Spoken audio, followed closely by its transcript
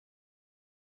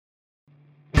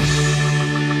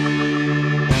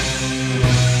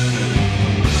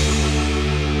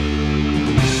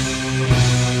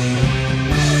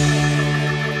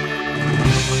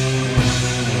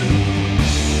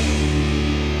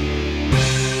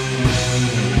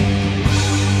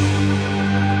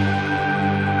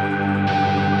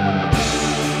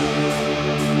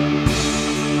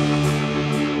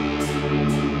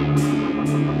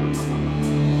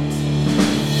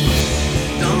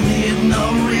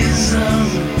reason.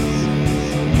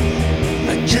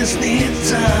 I just need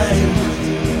time.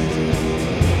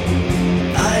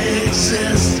 I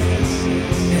exist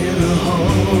in a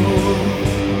hole.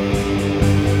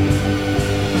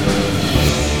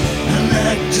 An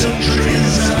act of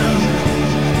treason.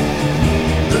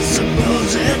 The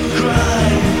supposed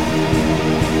crime.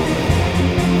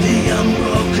 The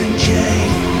unbroken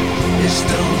chain is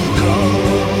stone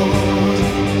cold.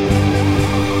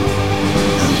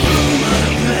 And through my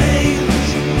veins,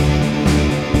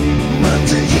 but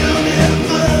the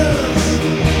universe,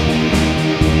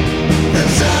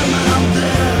 as I'm out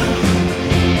there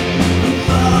and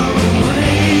far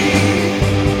away.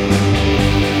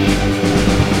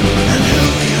 And who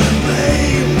can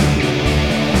blame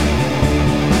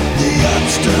the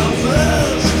upstart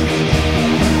first?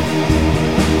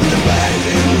 The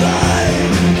rising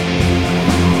light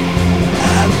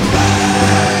and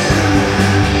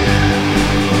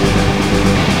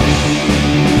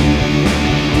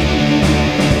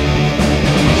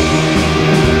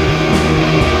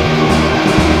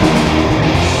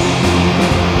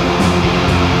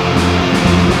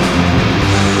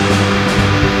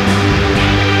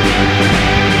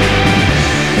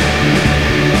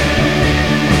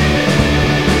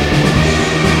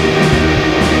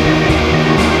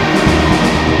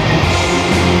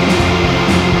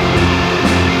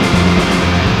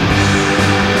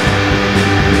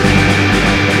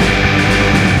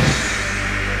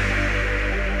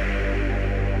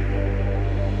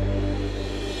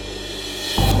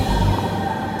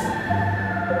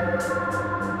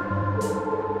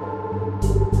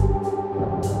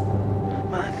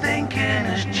my thinking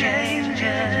is changing.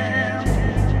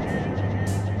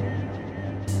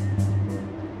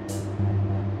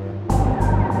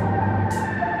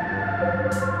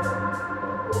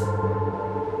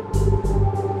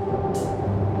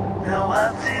 Now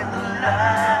I see the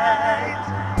light.